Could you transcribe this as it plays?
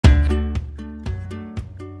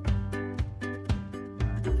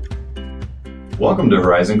Welcome to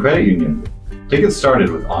Horizon Credit Union. To get started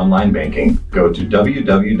with online banking, go to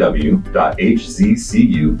www.hzcu.org.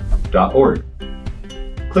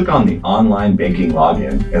 Click on the Online Banking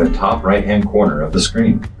login in the top right-hand corner of the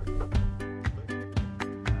screen.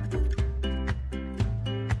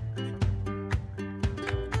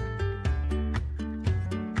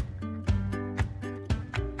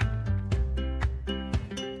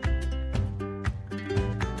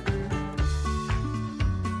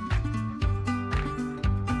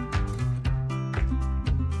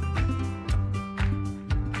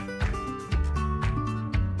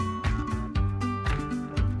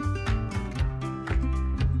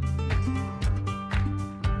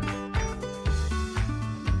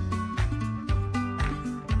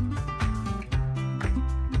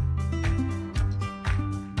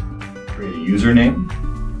 Create a username,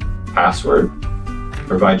 password,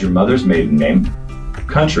 provide your mother's maiden name,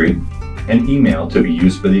 country, and email to be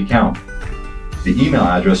used for the account. The email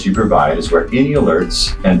address you provide is where any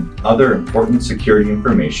alerts and other important security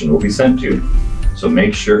information will be sent to, so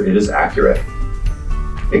make sure it is accurate.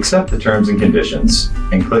 Accept the terms and conditions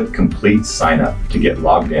and click Complete Sign Up to get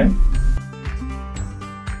logged in.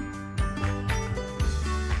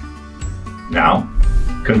 Now,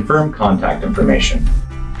 confirm contact information.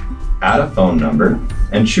 Add a phone number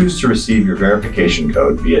and choose to receive your verification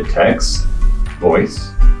code via text, voice,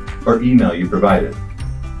 or email you provided.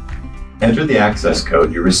 Enter the access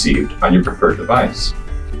code you received on your preferred device.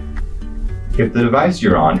 If the device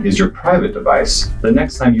you're on is your private device, the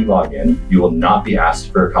next time you log in, you will not be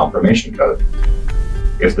asked for a confirmation code.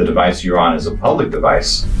 If the device you're on is a public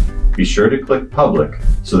device, be sure to click Public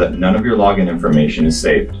so that none of your login information is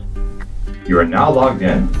saved. You are now logged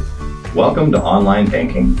in. Welcome to online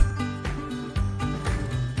banking.